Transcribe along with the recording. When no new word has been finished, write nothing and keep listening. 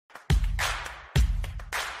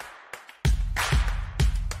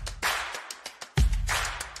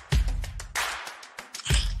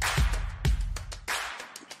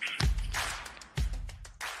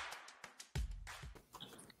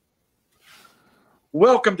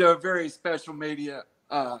Welcome to a very special media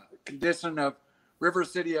condition of River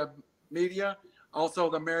City Media, also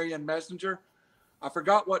the Marion Messenger. I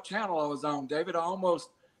forgot what channel I was on, David.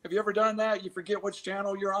 Have you ever done that? You forget which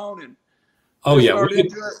channel you're on and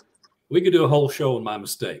we could do a whole show on my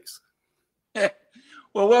mistakes.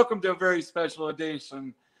 Well, welcome to a very special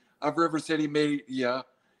edition of River City Media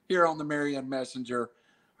here on the Marion Messenger.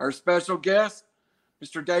 Our special guest,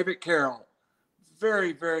 Mr. David Carroll.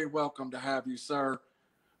 Very, very welcome to have you, sir.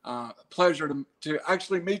 Pleasure to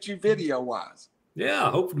actually meet you video-wise. Yeah,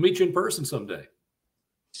 I hope to meet you in person someday.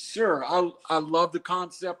 Sure. I love the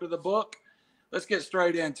concept of the book. Let's get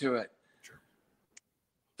straight into it. Sure.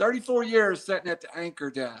 34 years sitting at the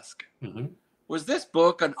anchor desk. Mm-hmm. Was this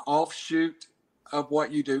book an offshoot of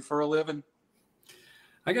what you do for a living?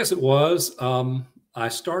 I guess it was. I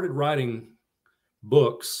started writing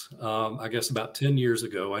books, I guess about 10 years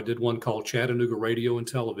ago. I did one called Chattanooga Radio and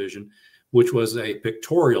Television, which was a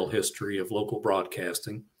pictorial history of local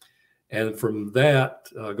broadcasting. And from that,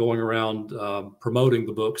 going around promoting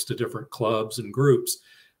the books to different clubs and groups,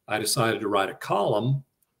 I decided to write a column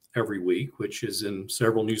every week, which is in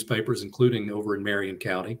several newspapers, including over in Marion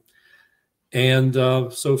County. And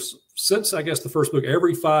so since, I guess, the first book,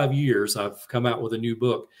 every 5 years, I've come out with a new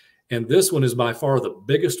book. And this one is by far the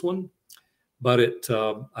biggest one. But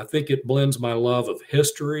I think it blends my love of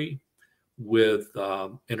history with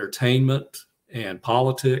entertainment and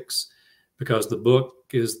politics, because the book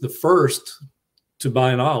is the first, to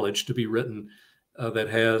my knowledge, to be written that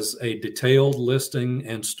has a detailed listing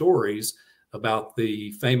and stories about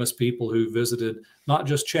the famous people who visited not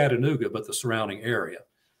just Chattanooga, but the surrounding area.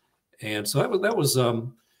 And so that was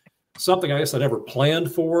something I guess I never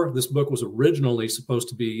planned for. This book was originally supposed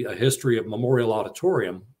to be a history of Memorial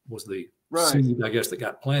Auditorium, was the seed, I guess, that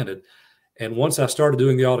got planted. And once I started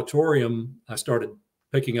doing the auditorium, I started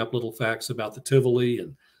picking up little facts about the Tivoli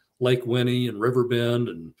and Lake Winnie and Riverbend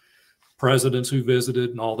and presidents who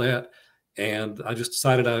visited and all that. And I just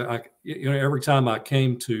decided every time I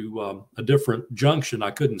came to a different junction,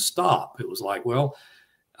 I couldn't stop. It was like, well,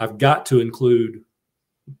 I've got to include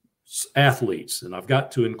athletes, and I've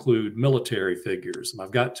got to include military figures, and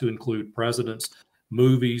I've got to include presidents,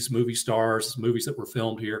 movies, movie stars, movies that were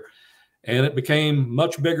filmed here. And it became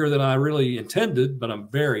much bigger than I really intended, but I'm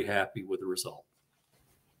very happy with the result.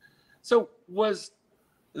 So was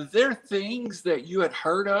there things that you had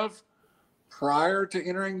heard of prior to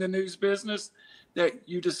entering the news business that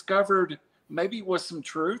you discovered maybe was some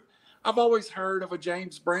truth? I've always heard of a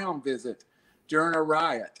James Brown visit during a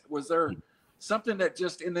riot. Was there something that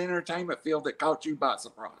just in the entertainment field that caught you by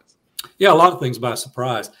surprise? Yeah, a lot of things by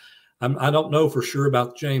surprise. I don't know for sure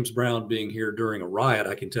about James Brown being here during a riot.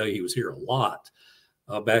 I can tell you he was here a lot.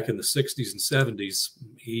 Back in the 60s and 70s,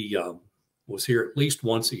 he was here at least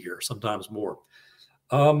once a year, sometimes more.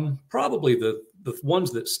 Probably the ones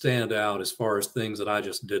that stand out as far as things that I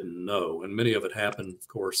just didn't know, and many of it happened, of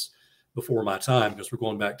course, before my time, because we're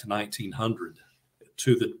going back to 1900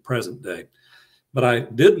 to the present day. But I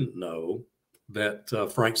didn't know that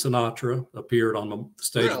Frank Sinatra appeared on the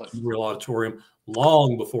stage of the Memorial Auditorium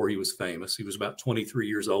long before he was famous. He was about 23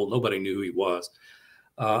 years old. Nobody knew who he was.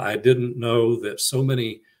 I didn't know that so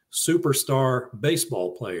many superstar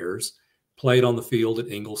baseball players played on the field at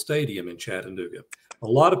Ingalls Stadium in Chattanooga. A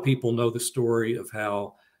lot of people know the story of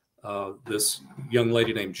how this young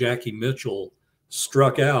lady named Jackie Mitchell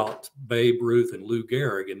struck out Babe Ruth and Lou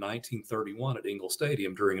Gehrig in 1931 at Ingalls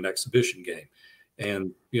Stadium during an exhibition game.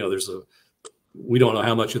 And, we don't know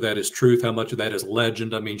how much of that is truth, how much of that is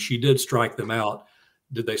legend. I mean, she did strike them out.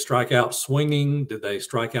 Did they strike out swinging? Did they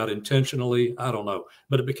strike out intentionally? I don't know,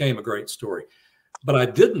 but it became a great story. But I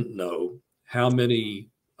didn't know how many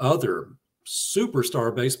other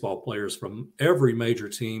superstar baseball players from every major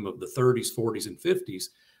team of the 30s, 40s, and 50s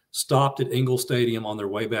stopped at Ingalls Stadium on their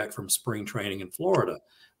way back from spring training in Florida.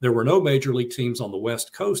 There were no major league teams on the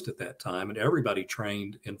West Coast at that time, and everybody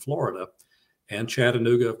trained in Florida. And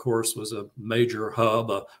Chattanooga, of course, was a major hub,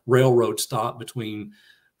 a railroad stop between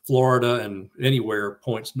Florida and anywhere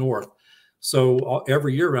points north. So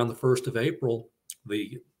every year around the 1st of April,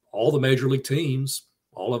 all the major league teams,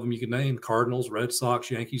 all of them you can name, Cardinals, Red Sox,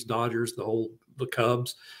 Yankees, Dodgers, the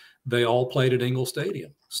Cubs, they all played at Ingalls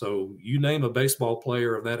Stadium. So you name a baseball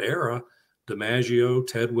player of that era, DiMaggio,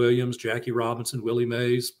 Ted Williams, Jackie Robinson, Willie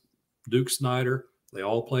Mays, Duke Snider, they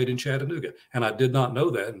all played in Chattanooga. And I did not know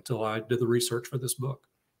that until I did the research for this book.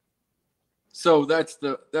 So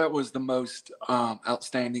that was the most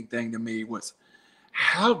outstanding thing to me was,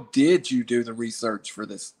 how did you do the research for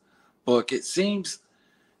this book? It seems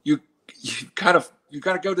you got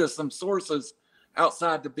to go to some sources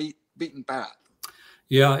outside the beaten path.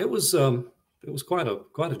 Yeah, it was quite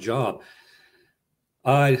a job.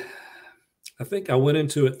 I think I went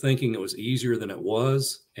into it thinking it was easier than it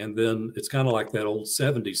was. And then it's kind of like that old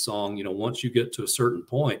 70s song, you know, once you get to a certain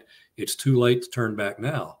point, it's too late to turn back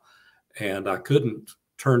now. And I couldn't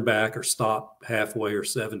turn back or stop halfway or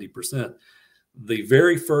 70%. The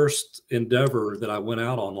very first endeavor that I went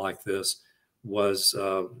out on like this was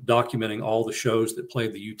documenting all the shows that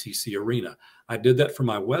played the UTC Arena. I did that for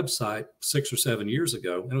my website 6 or 7 years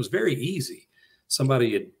ago, and it was very easy.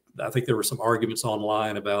 I think there were some arguments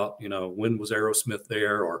online about, you know, when was Aerosmith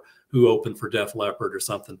there or who opened for Def Leppard or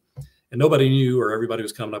something. And nobody knew, or everybody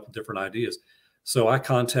was coming up with different ideas. So I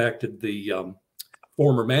contacted the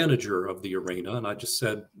former manager of the arena and I just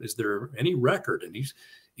said, is there any record? And he's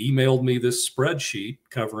emailed me this spreadsheet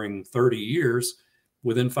covering 30 years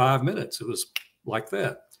within 5 minutes. It was like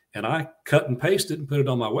that. And I cut and pasted and put it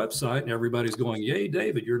on my website, and everybody's going, yay,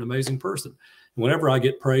 David, you're an amazing person. And whenever I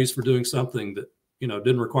get praised for doing something that, you know,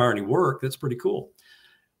 didn't require any work, that's pretty cool.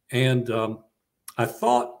 And I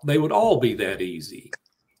thought they would all be that easy,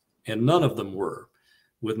 and none of them were.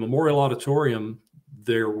 With Memorial Auditorium,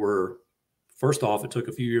 there were, first off, it took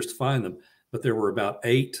a few years to find them, but there were about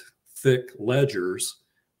 8 thick ledgers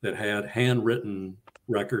that had handwritten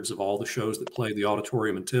records of all the shows that played the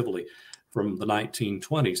auditorium in Tivoli from the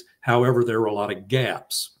 1920s. However, there were a lot of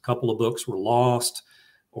gaps. A couple of books were lost,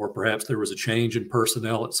 or perhaps there was a change in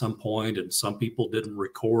personnel at some point and some people didn't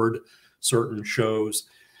record certain shows.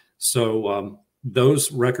 So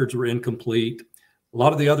those records were incomplete. A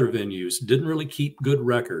lot of the other venues didn't really keep good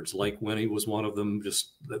records. Lake Winnie was one of them,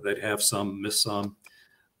 just they'd have some, miss some.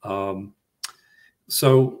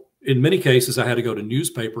 So in many cases, I had to go to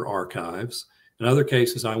newspaper archives. In other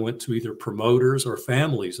cases, I went to either promoters or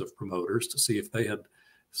families of promoters to see if they had,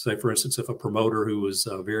 say, for instance, if a promoter who was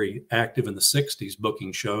very active in the 60s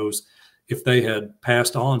booking shows, if they had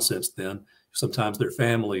passed on since then, sometimes their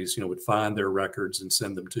families, you know, would find their records and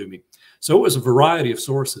send them to me. So it was a variety of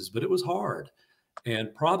sources, but it was hard.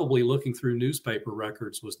 And probably looking through newspaper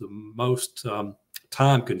records was the most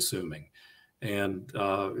time consuming, and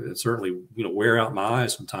it certainly, you know, wear out my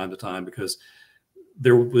eyes from time to time, because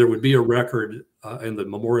there would be a record in the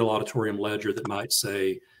Memorial Auditorium ledger that might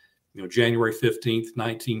say, you know, January 15th,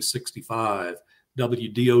 1965,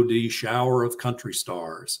 WDOD shower of country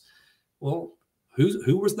stars. Well,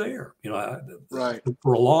 who was there? You know, right.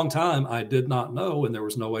 For a long time, I did not know, and there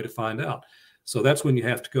was no way to find out. So that's when you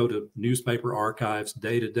have to go to newspaper archives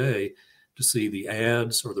day to day to see the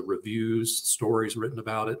ads or the reviews, stories written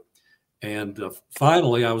about it. And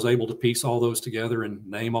finally, I was able to piece all those together and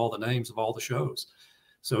name all the names of all the shows.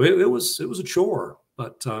 So it was a chore,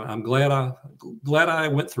 but I'm glad I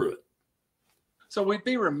went through it. So we'd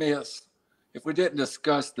be remiss if we didn't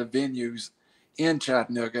discuss the venues in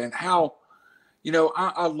Chattanooga and how, you know,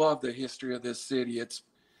 I love the history of this city. It's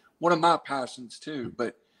one of my passions too,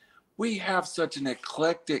 but we have such an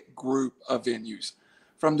eclectic group of venues,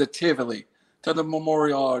 from the Tivoli to the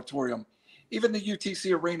Memorial Auditorium. Even the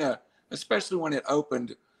UTC Arena, especially when it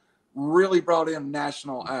opened, really brought in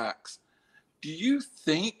national acts. Do you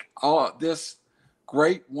think this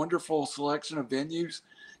great, wonderful selection of venues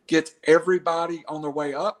gets everybody on their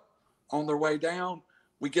way up, on their way down?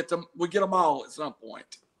 We get them all at some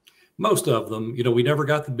point. Most of them. You know, we never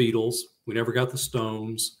got the Beatles. We never got the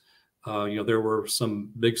Stones. You know, there were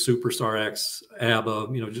some big superstar acts, ABBA,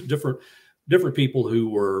 you know, different people who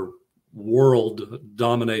were world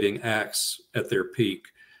dominating acts at their peak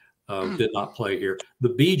did not play here. The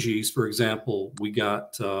Bee Gees, for example, we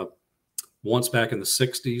got once back in the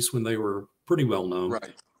 60s when they were pretty well known.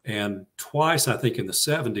 Right. And twice, I think, in the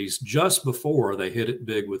 70s, just before they hit it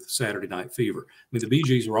big with Saturday Night Fever. I mean, the Bee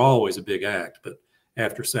Gees were always a big act, but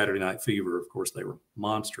after Saturday Night Fever, of course, they were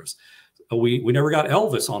monstrous. We never got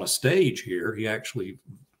Elvis on a stage here. He actually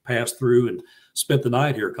passed through and spent the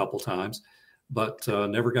night here a couple times, but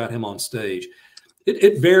never got him on stage.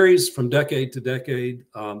 It varies from decade to decade.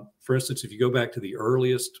 For instance, if you go back to the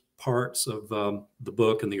earliest parts of the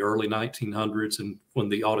book in the early 1900s, and when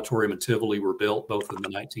the auditorium and Tivoli were built, both in the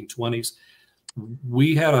 1920s,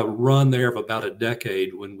 we had a run there of about a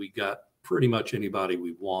decade when we got pretty much anybody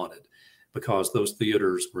we wanted, because those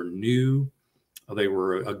theaters were new. They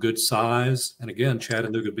were a good size. And again,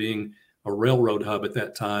 Chattanooga being a railroad hub at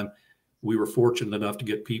that time, we were fortunate enough to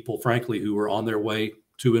get people, frankly, who were on their way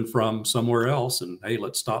to and from somewhere else. And hey,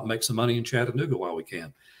 let's stop and make some money in Chattanooga while we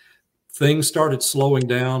can. Things started slowing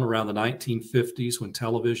down around the 1950s when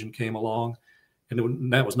television came along.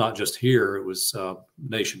 And that was not just here, it was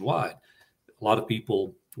nationwide. A lot of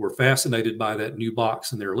people were fascinated by that new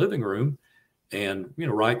box in their living room, and, you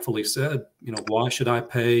know, rightfully said, you know, why should I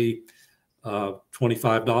pay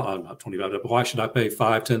 $25, not $25. Why should I pay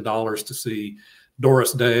 $5, $10 to see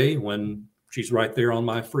Doris Day when she's right there on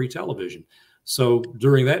my free television? So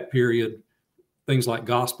during that period, things like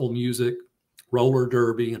gospel music, roller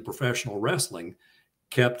derby, and professional wrestling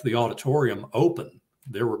kept the auditorium open.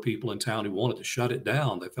 There were people in town who wanted to shut it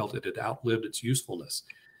down. They felt it had outlived its usefulness.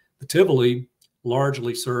 The Tivoli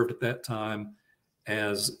largely served at that time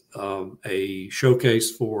as a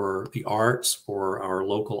showcase for the arts, for our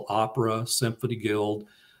local opera, symphony guild,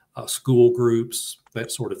 school groups,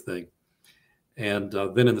 that sort of thing. And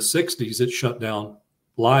then in the 60s, it shut down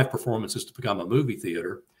live performances to become a movie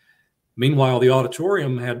theater. Meanwhile, the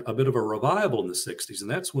auditorium had a bit of a revival in the 60s,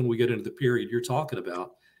 and that's when we get into the period you're talking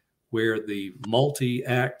about, where the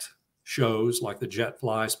multi-act shows like the Jet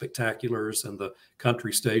Fly Spectaculars and the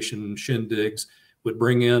Country Station Shindigs would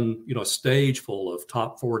bring in, a stage full of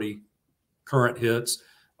top 40 current hits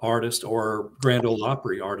artists or Grand Ole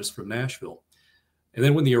Opry artists from Nashville. And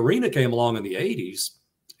then when the arena came along in the 80s,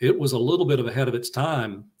 it was a little bit ahead of its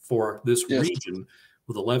time for this region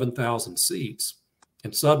with 11,000 seats.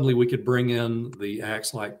 And suddenly we could bring in the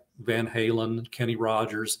acts like Van Halen, Kenny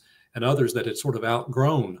Rogers, and others that had sort of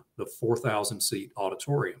outgrown the 4,000 seat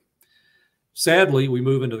auditorium. Sadly, we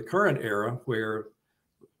move into the current era where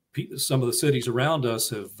some of the cities around us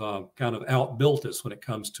have kind of outbuilt us when it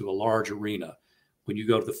comes to a large arena. When you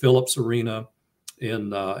go to the Phillips Arena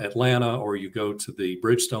in Atlanta, or you go to the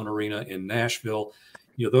Bridgestone Arena in Nashville,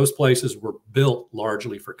 those places were built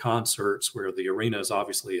largely for concerts, where the arena is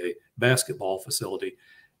obviously a basketball facility.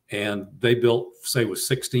 And they built, say, with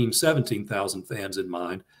 16, 17,000 fans in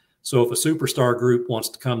mind. So if a superstar group wants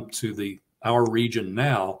to come to our region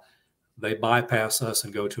now, they bypass us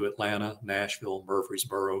and go to Atlanta, Nashville,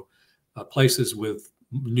 Murfreesboro, places with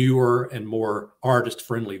newer and more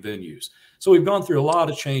artist-friendly venues. So we've gone through a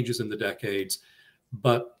lot of changes in the decades,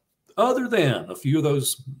 but other than a few of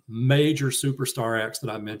those major superstar acts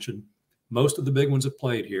that I mentioned, most of the big ones have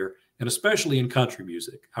played here, and especially in country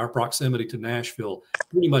music. Our proximity to Nashville,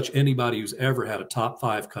 pretty much anybody who's ever had a top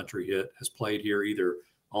 5 country hit has played here, either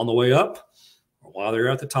on the way up, or while they're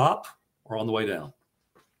at the top, or on the way down.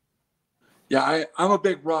 Yeah, I'm a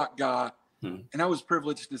big rock guy, and I was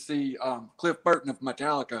privileged to see Cliff Burton of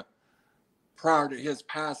Metallica prior to his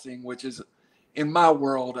passing, which is, in my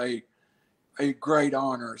world, a great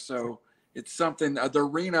honor. So it's something, the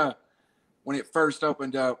arena, when it first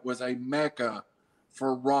opened up, was a mecca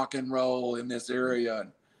for rock and roll in this area.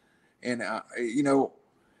 And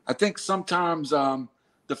I think sometimes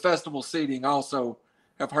the festival seating also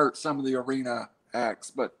have hurt some of the arena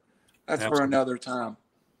acts, but that's Absolutely. For another time.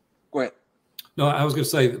 Go ahead. No, I was going to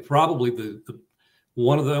say that probably the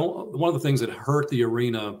one of the things that hurt the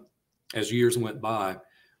arena as years went by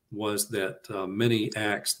was that many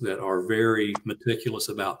acts that are very meticulous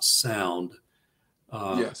about sound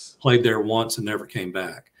played there once and never came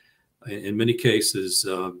back. In many cases,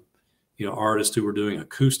 artists who were doing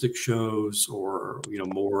acoustic shows or,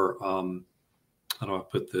 more, how do I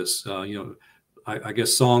put this? I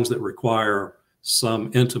guess songs that require some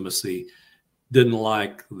intimacy didn't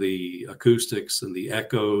like the acoustics and the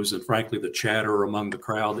echoes and, frankly, the chatter among the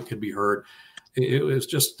crowd that could be heard. It was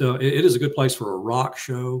just, it is a good place for a rock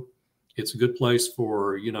show. It's a good place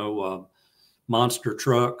for, monster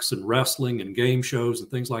trucks and wrestling and game shows and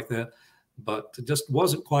things like that. But it just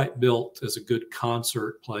wasn't quite built as a good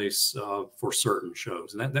concert place for certain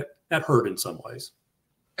shows. And that hurt in some ways.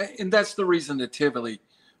 And that's the reason the Tivoli,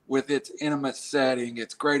 with its intimate setting,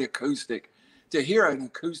 its great acoustic, to hear an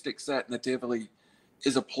acoustic set in the Tivoli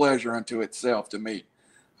is a pleasure unto itself to me.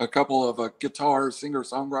 A couple of guitar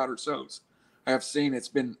singer-songwriter shows I have seen, it's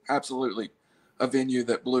been absolutely a venue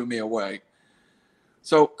that blew me away.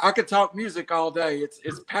 So I could talk music all day. It's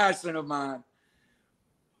a passion of mine.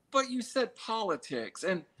 But you said politics.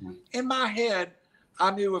 And in my head,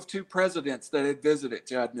 I knew of 2 presidents that had visited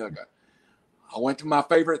Chattanooga. I went to my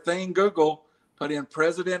favorite thing, Google, put in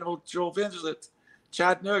presidential visit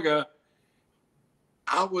Chattanooga.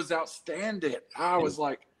 I was outstanding. I was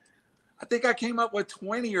like, I think I came up with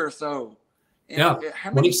 20 or so. And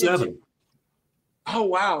how many 27. Oh,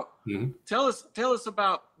 wow. Mm-hmm. Tell us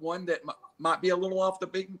about one that might be a little off the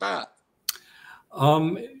beaten path.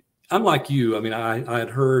 I'm like you. I mean, I had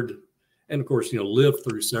heard, and of course, lived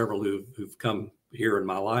through several who've come here in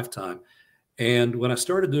my lifetime. And when I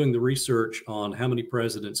started doing the research on how many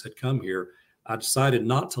presidents had come here, I decided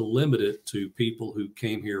not to limit it to people who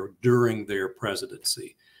came here during their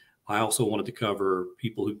presidency. I also wanted to cover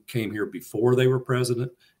people who came here before they were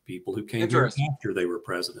president, people who came here after they were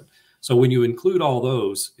president. So when you include all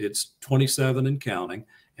those, it's 27 and counting,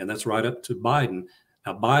 and that's right up to Biden.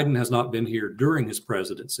 Now, Biden has not been here during his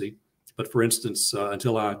presidency. But for instance,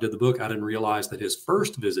 until I did the book, I didn't realize that his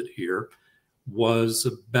first visit here was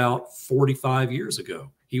about 45 years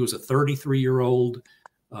ago. He was a 33-year-old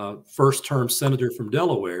first-term senator from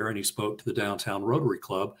Delaware, and he spoke to the Downtown Rotary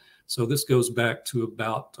Club. So this goes back to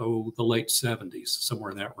about, the late 70s,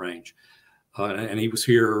 somewhere in that range. And he was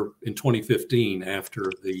here in 2015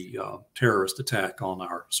 after the terrorist attack on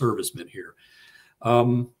our servicemen here.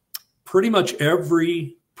 Pretty much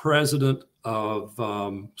every president of,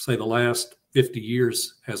 say, the last 50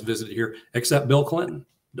 years has visited here, except Bill Clinton.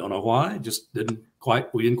 Don't know why, just we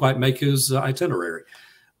didn't quite make his itinerary.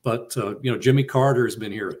 But, Jimmy Carter has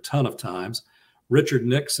been here a ton of times. Richard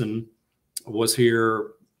Nixon was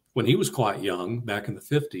here when he was quite young, back in the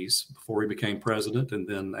 50s, before he became president, and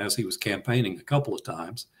then as he was campaigning a couple of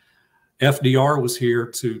times. FDR was here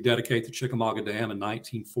to dedicate the Chickamauga Dam in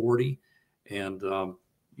 1940. And,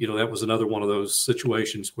 that was another one of those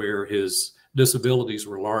situations where his disabilities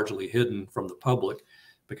were largely hidden from the public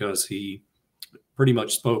because he pretty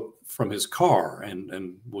much spoke from his car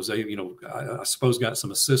and was I suppose got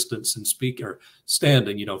some assistance in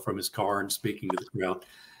standing, from his car and speaking to the crowd.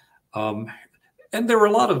 And there were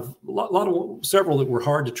several that were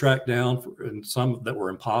hard to track down and some that were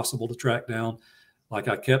impossible to track down. Like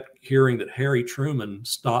I kept hearing that Harry Truman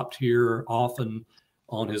stopped here often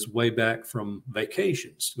on his way back from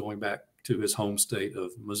vacations, going back to his home state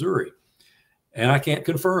of Missouri. And I can't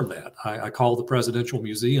confirm that. I called the Presidential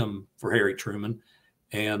Museum for Harry Truman,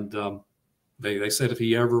 and they said if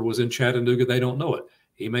he ever was in Chattanooga, they don't know it.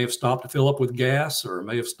 He may have stopped to fill up with gas or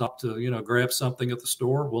may have stopped to, grab something at the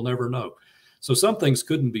store. We'll never know. So some things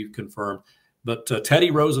couldn't be confirmed. But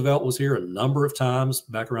Teddy Roosevelt was here a number of times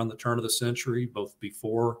back around the turn of the century, both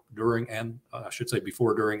before, during, and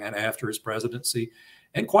after his presidency,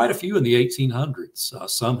 and quite a few in the 1800s.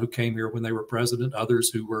 Some who came here when they were president, others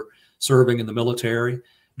who were serving in the military.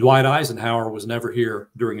 Dwight Eisenhower was never here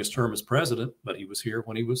during his term as president, but he was here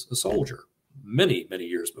when he was a soldier, many, many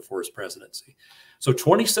years before his presidency. So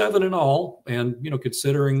 27 in all, and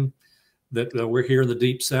considering that we're here in the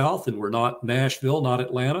Deep South and we're not Nashville, not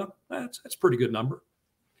Atlanta, that's a pretty good number.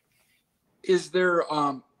 Is there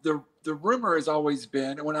the rumor has always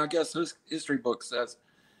been, and when I guess his history book says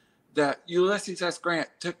that Ulysses S. Grant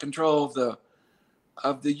took control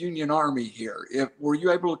of the Union Army here. Were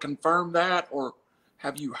you able to confirm that, or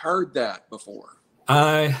have you heard that before?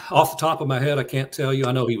 Off the top of my head, I can't tell you.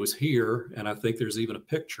 I know he was here, and I think there's even a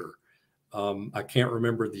picture. I can't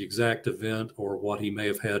remember the exact event or what he may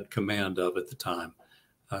have had command of at the time.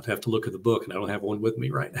 I'd have to look at the book, and I don't have one with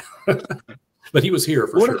me right now. But he was here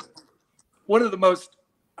for sure. One of the most,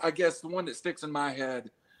 I guess, the one that sticks in my head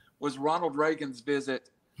was Ronald Reagan's visit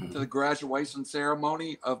to the graduation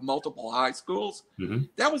ceremony of multiple high schools. Mm-hmm.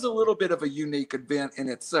 That was a little bit of a unique event in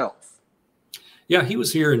itself. Yeah, he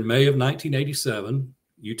was here in May of 1987,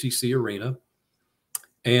 UTC Arena.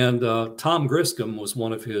 And Tom Griscom was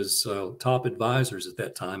one of his top advisors at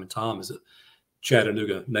that time. And Tom is a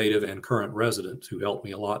Chattanooga native and current resident who helped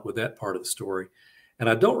me a lot with that part of the story. And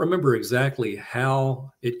I don't remember exactly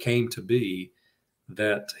how it came to be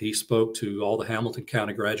that he spoke to all the Hamilton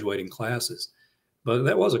County graduating classes. But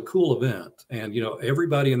that was a cool event. And,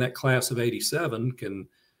 everybody in that class of 87 can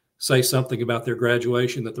say something about their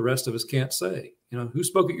graduation that the rest of us can't say. Who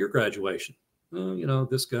spoke at your graduation?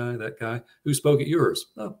 This guy, that guy. Who spoke at yours?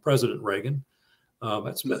 President Reagan.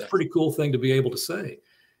 That's a pretty cool thing to be able to say.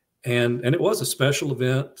 And it was a special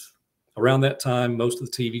event. Around that time, most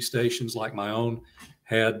of the TV stations, like my own,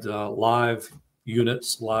 had live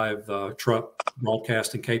units, live truck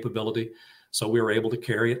broadcasting capability. So we were able to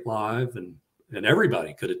carry it live, and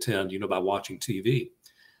everybody could attend, by watching TV.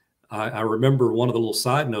 I remember one of the little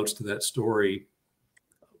side notes to that story.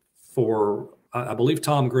 I believe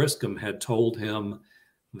Tom Griscom had told him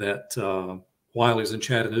that while he was in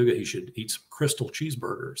Chattanooga, he should eat some Crystal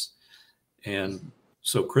cheeseburgers. And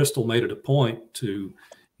so Crystal made it a point to,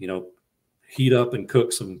 heat up and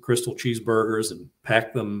cook some Crystal cheeseburgers and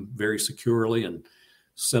pack them very securely and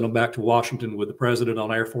sent them back to Washington with the president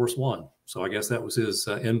on Air Force One. So I guess that was his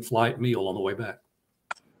in-flight meal on the way back.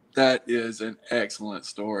 That is an excellent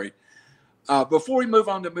story. Before we move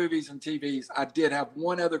on to movies and TVs, I did have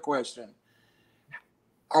one other question.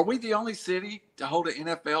 Are we the only city to hold an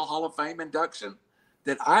NFL Hall of Fame induction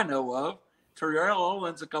that I know of? Terrell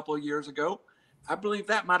Owens a couple of years ago, I believe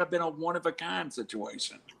that might have been a one-of-a-kind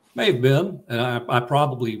situation. May have been, and I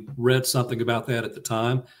probably read something about that at the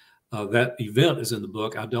time. That event is in the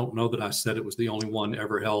book. I don't know that I said it was the only one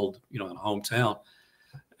ever held, in a hometown.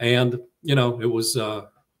 And, it was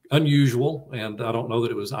unusual, and I don't know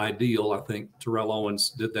that it was ideal. I think Terrell Owens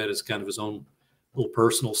did that as kind of his own little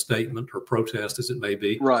personal statement or protest, as it may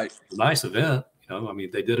be. Right. Nice event. I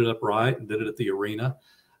mean, they did it upright and did it at the arena.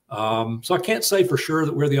 So I can't say for sure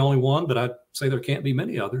that we're the only one, but I'd say there can't be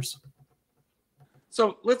many others.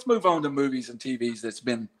 So let's move on to movies and TVs that's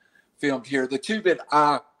been filmed here. The two that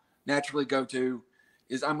I naturally go to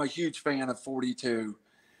is I'm a huge fan of 42.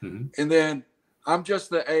 Mm-hmm. And then I'm just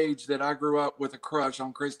the age that I grew up with a crush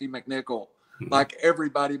on Christy McNichol, like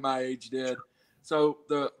everybody my age did. So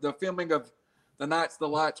the filming of The Nights the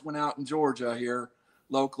Lights Went Out in Georgia here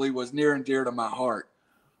locally was near and dear to my heart.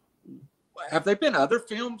 Have there been other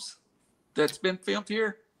films that's been filmed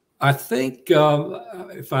here? I think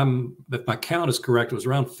if my count is correct, it was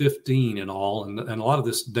around 15 in all, and a lot of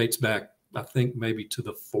this dates back, I think, maybe to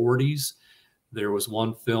the 40s. There was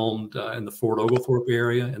one filmed in the Fort Oglethorpe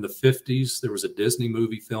area. In the 50s, there was a Disney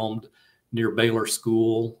movie filmed near Baylor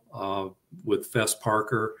School with Fess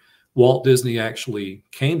Parker. Walt Disney actually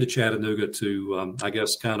came to Chattanooga to, I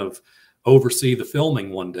guess, kind of oversee the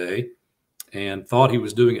filming one day, and thought he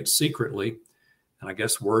was doing it secretly. And I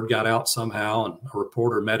guess word got out somehow, and a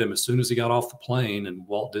reporter met him as soon as he got off the plane. And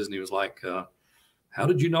Walt Disney was like, how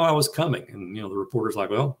did you know I was coming? And, the reporter's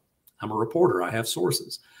like, well, I'm a reporter. I have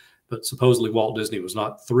sources. But supposedly Walt Disney was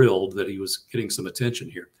not thrilled that he was getting some attention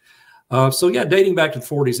here. So yeah, dating back to the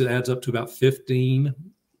 40s, it adds up to about 15.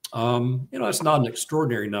 It's not an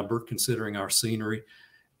extraordinary number considering our scenery.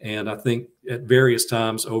 And I think at various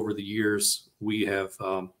times over the years, we have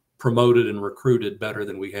promoted and recruited better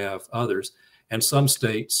than we have others. And some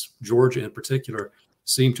states, Georgia in particular,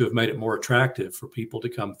 seem to have made it more attractive for people to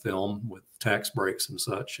come film with tax breaks and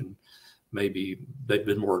such. And maybe they've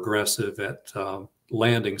been more aggressive at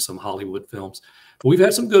landing some Hollywood films. But we've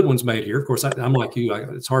had some good ones made here. Of course, I'm like you.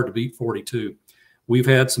 It's hard to beat 42. We've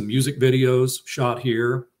had some music videos shot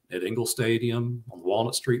here at Ingle Stadium, on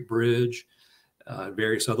Walnut Street Bridge,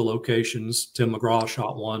 various other locations. Tim McGraw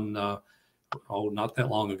shot one, not that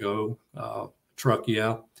long ago. Truck,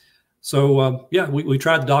 yeah. So, we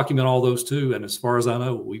tried to document all those too. And as far as I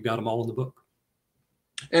know, we've got them all in the book.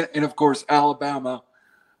 And of course, Alabama,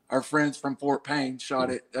 our friends from Fort Payne shot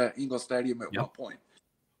at Ingle Stadium at one point.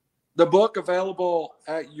 The book available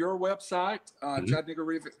at your website,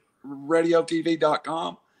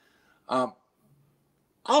 ChattanoogaRadioTV.com.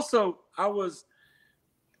 Also,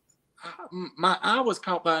 my eye was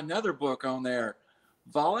caught by another book on there,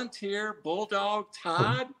 Volunteer Bulldog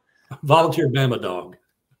Tide. Volunteer Bama Dog.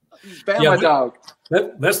 Bama Dog.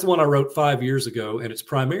 That's the one I wrote 5 years ago, and it's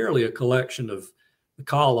primarily a collection of the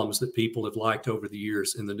columns that people have liked over the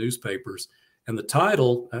years in the newspapers. And the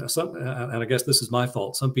title, and I guess this is my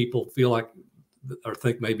fault, some people feel like or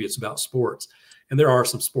think maybe it's about sports, and there are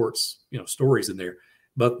some sports, stories in there.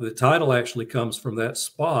 But the title actually comes from that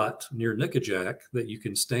spot near Nickajack that you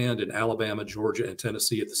can stand in Alabama, Georgia, and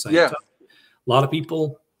Tennessee at the same time. A lot of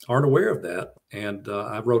people aren't aware of that. And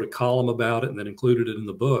I wrote a column about it and then included it in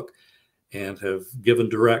the book, and have given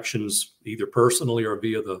directions either personally or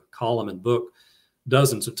via the column and book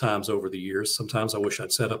dozens of times over the years. Sometimes I wish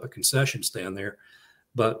I'd set up a concession stand there.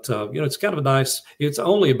 But, it's kind of it's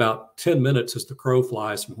only about 10 minutes as the crow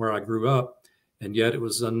flies from where I grew up. And yet it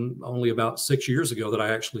was only about 6 years ago that I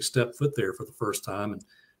actually stepped foot there for the first time and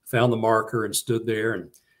found the marker and stood there. And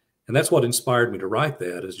that's what inspired me to write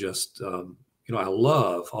that, is just, I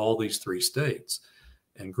love all these three states,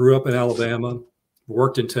 and grew up in Alabama,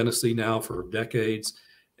 worked in Tennessee now for decades,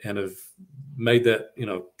 and have made that,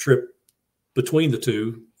 trip between the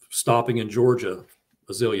two, stopping in Georgia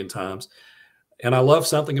a zillion times. And I love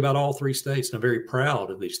something about all three states, and I'm very proud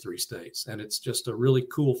of these three states. And it's just a really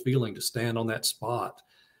cool feeling to stand on that spot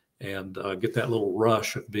and get that little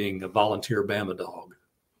rush of being a volunteer Bama Dog.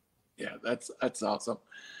 Yeah, that's awesome.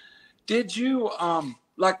 Did you,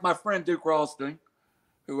 like my friend Duke Ralston,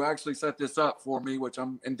 who actually set this up for me, which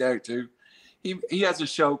I'm indebted to, he has a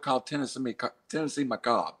show called Tennessee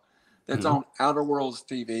Macabre that's on Outer Worlds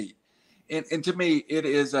TV. And to me, it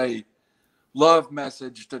is a love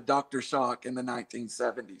message to Dr. Shock in the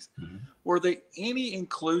 1970s. Were there any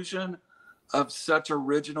inclusion of such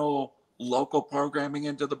original local programming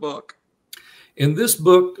into the book? In this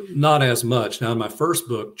book, not as much. Now, in my first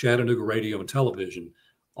book, Chattanooga Radio and Television,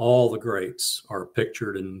 all the greats are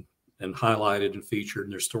pictured and highlighted and featured,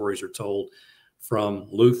 and their stories are told, from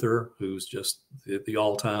Luther, who's just the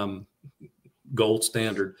all-time gold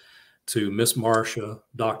standard, to Miss Marcia,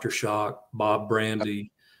 Dr. Shock, Bob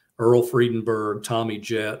Brandy, Earl Friedenberg, Tommy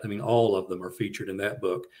Jett. I mean, all of them are featured in that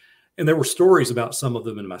book. And there were stories about some of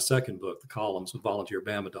them in my second book, the columns with Volunteer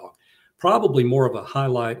Bama Dog. Probably more of a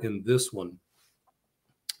highlight in this one.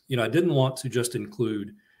 I didn't want to just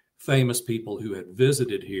include famous people who had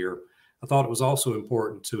visited here. I thought it was also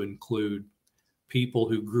important to include people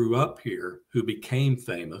who grew up here, who became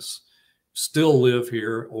famous, still live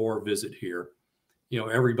here or visit here. You know,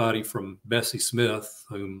 everybody from Bessie Smith,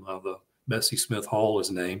 whom the Bessie Smith Hall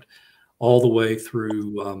is named, all the way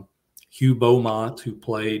through Hugh Beaumont, who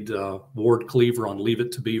played Ward Cleaver on Leave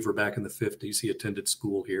It to Beaver back in the 50s. He attended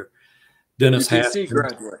school here. Dennis Haskins.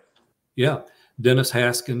 Graduate. Yeah. Dennis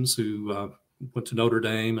Haskins, who went to Notre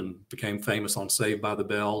Dame and became famous on Saved by the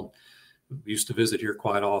Bell, used to visit here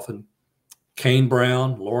quite often. Kane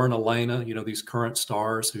Brown, Lauren Elena, you know, these current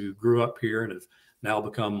stars who grew up here and have now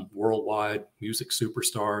become worldwide music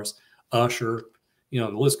superstars. Usher, you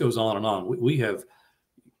know, the list goes on and on. We have,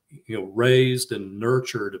 you know, raised and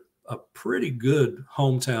nurtured a pretty good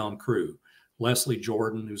hometown crew. Leslie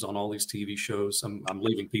Jordan, who's on all these TV shows. I'm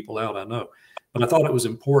leaving people out, I know, but I thought it was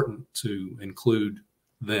important to include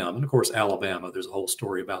them. And of course, Alabama, there's a whole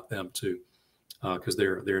story about them too, because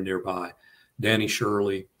they're nearby. Danny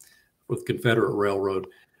Shirley with Confederate Railroad.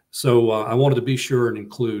 So I wanted to be sure and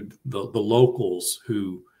include the locals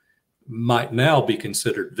who might now be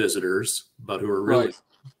considered visitors, but who are really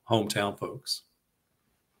hometown folks.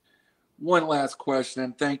 One last question,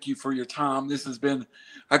 and thank you for your time. This has been,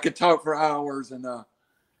 I could talk for hours, and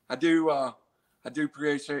I do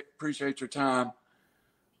appreciate your time.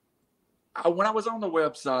 When I was on the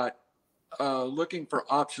website looking for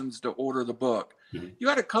options to order the book, you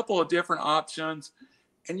had a couple of different options,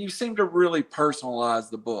 and you seem to really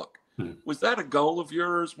personalize the book. Was that a goal of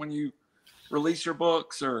yours when you release your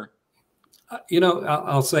books, or? You know,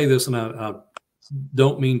 I'll say this, and I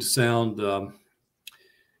don't mean to sound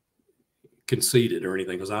conceited or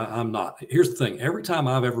anything, because I'm not. Here's the thing. Every time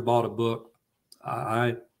I've ever bought a book,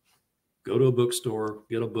 I go to a bookstore,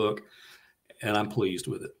 get a book, and I'm pleased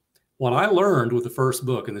with it. What I learned with the first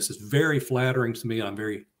book, and this is very flattering to me, and I'm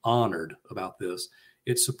very honored about this,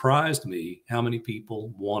 it surprised me how many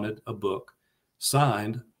people wanted a book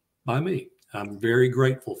signed by me. I'm very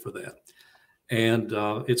grateful for that. And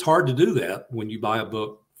it's hard to do that when you buy a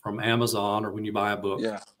book from Amazon or when you buy a book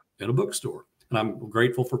in a bookstore. And I'm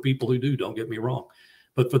grateful for people who do, don't get me wrong.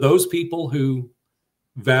 But for those people who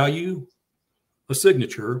value a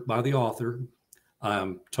signature by the author,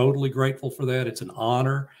 I'm totally grateful for that. It's an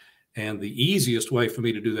honor. And the easiest way for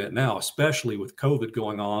me to do that now, especially with COVID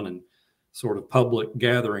going on and sort of public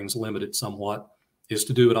gatherings limited somewhat, is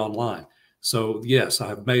to do it online. So yes,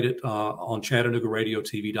 I've made it on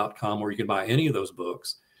ChattanoogaRadioTV.com, where you can buy any of those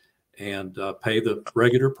books and pay the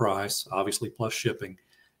regular price, obviously plus shipping.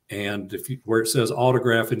 And if you, where it says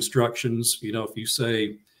autograph instructions, you know, if you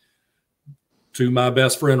say to my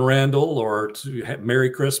best friend Randall, or to Merry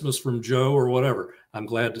Christmas from Joe, or whatever, I'm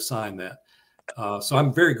glad to sign that. So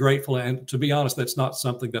I'm very grateful. And to be honest, that's not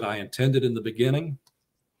something that I intended in the beginning.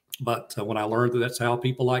 But when I learned that that's how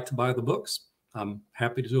people like to buy the books, I'm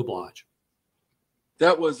happy to oblige.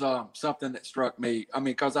 That was something that struck me. I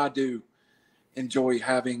mean, because I do enjoy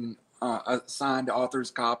having a signed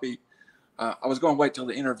author's copy. I was going to wait till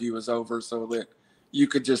the interview was over so that you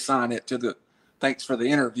could just sign it to the thanks for the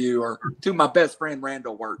interview, or to my best friend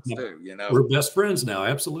Randall Wirtz too. You know, we're best friends now.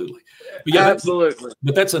 Absolutely. But yeah, absolutely.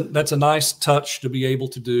 But that's a nice touch to be able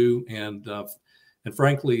to do. And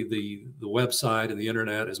frankly, the website and the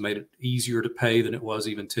internet has made it easier to pay than it was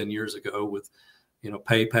even 10 years ago with, you know,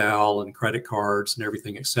 PayPal and credit cards and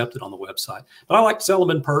everything accepted on the website. But I like to sell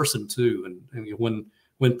them in person too. And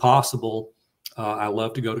when possible, I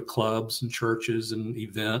love to go to clubs and churches and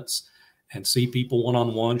events and see people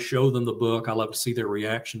one-on-one, show them the book. I love to see their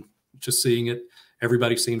reaction to seeing it.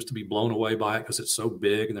 Everybody seems to be blown away by it because it's so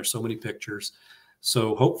big and there's so many pictures.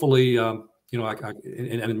 So hopefully, you know, and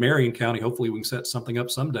in Marion County, hopefully we can set something up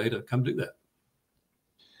someday to come do that.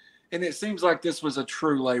 And it seems like this was a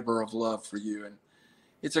true labor of love for you. And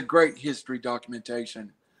it's a great history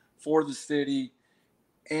documentation for the city,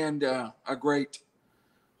 and a great,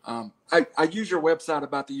 I use your website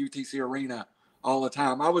about the UTC Arena all the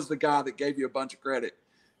time. I was the guy that gave you a bunch of credit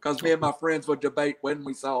because me and my friends would debate when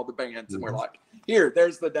we saw the bands, and we're like, here,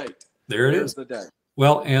 there's the date. There's the date.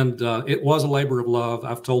 Well, and it was a labor of love.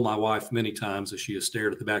 I've told my wife many times, as she has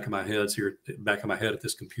stared at the back of my head at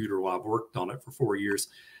this computer while I've worked on it for 4 years.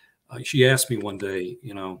 She asked me one day,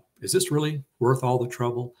 you know, is this really worth all the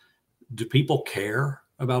trouble? Do people care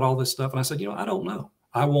about all this stuff? And I said, you know, I don't know.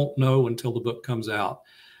 I won't know until the book comes out.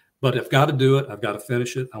 But I've got to do it. I've got to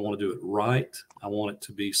finish it. I want to do it right. I want it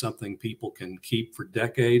to be something people can keep for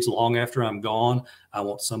decades, long after I'm gone. I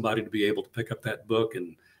want somebody to be able to pick up that book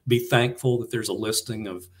and be thankful that there's a listing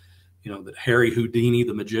of, you know, that Harry Houdini,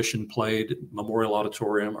 the magician, played at Memorial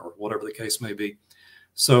Auditorium, or whatever the case may be.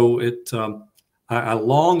 So I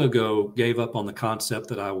long ago gave up on the concept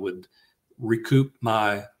that I would recoup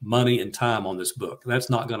my money and time on this book. That's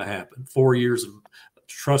not going to happen. 4 years of,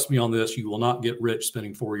 trust me on this, you will not get rich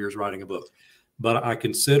spending 4 years writing a book. But I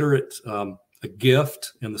consider it a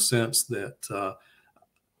gift in the sense that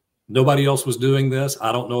nobody else was doing this.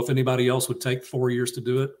 I don't know if anybody else would take 4 years to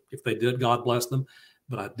do it. If they did, God bless them.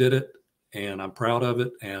 But I did it, and I'm proud of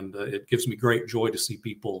it, and it gives me great joy to see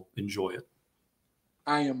people enjoy it.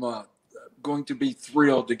 I am going to be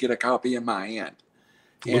thrilled to get a copy in my hand.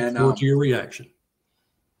 Look forward to your reaction.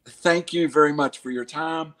 Thank you very much for your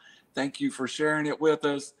time. Thank you for sharing it with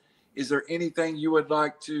us. Is there anything you would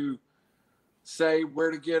like to say,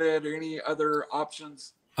 where to get it, or any other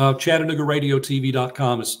options?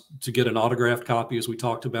 ChattanoogaRadioTV.com is to get an autographed copy, as we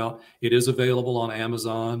talked about. It is available on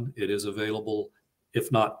Amazon. It is available,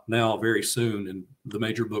 if not now, very soon in the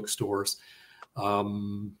major bookstores.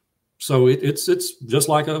 So it's just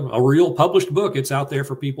like a real published book. It's out there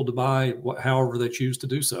for people to buy however they choose to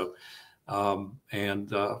do so. I'm kind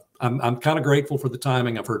of grateful for the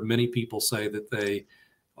timing. I've heard many people say that they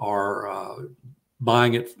are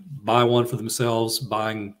buy one for themselves,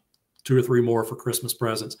 buying 2 or 3 more for Christmas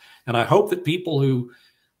presents. And I hope that people who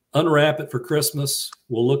unwrap it for Christmas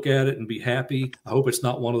will look at it and be happy. I hope it's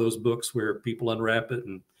not one of those books where people unwrap it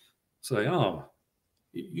and say, oh,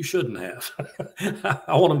 you shouldn't have.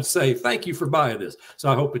 I want them to say, thank you for buying this. So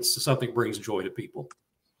I hope it's something that brings joy to people.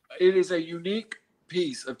 It is a unique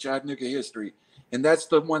piece of Chattanooga history. And that's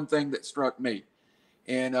the one thing that struck me.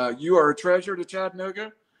 And you are a treasure to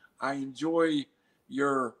Chattanooga. I enjoy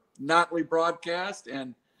your nightly broadcast,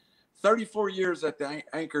 and 34 years at the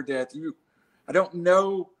Anchor Death. I don't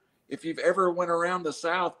know if you've ever went around the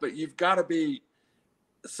South, but you've got to be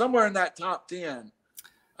somewhere in that top 10.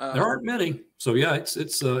 There aren't many. So yeah,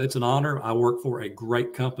 it's an honor. I work for a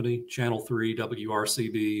great company, Channel 3,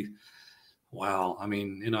 WRCB. Wow. I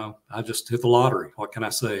mean, I just hit the lottery. What can I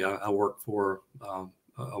say? I work for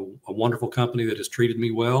a wonderful company that has treated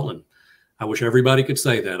me well, and I wish everybody could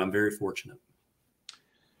say that. I'm very fortunate.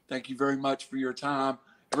 Thank you very much for your time.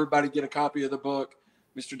 Everybody get a copy of the book.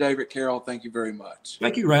 Mr. David Carroll, thank you very much.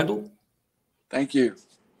 Thank you, Randall. Thank you.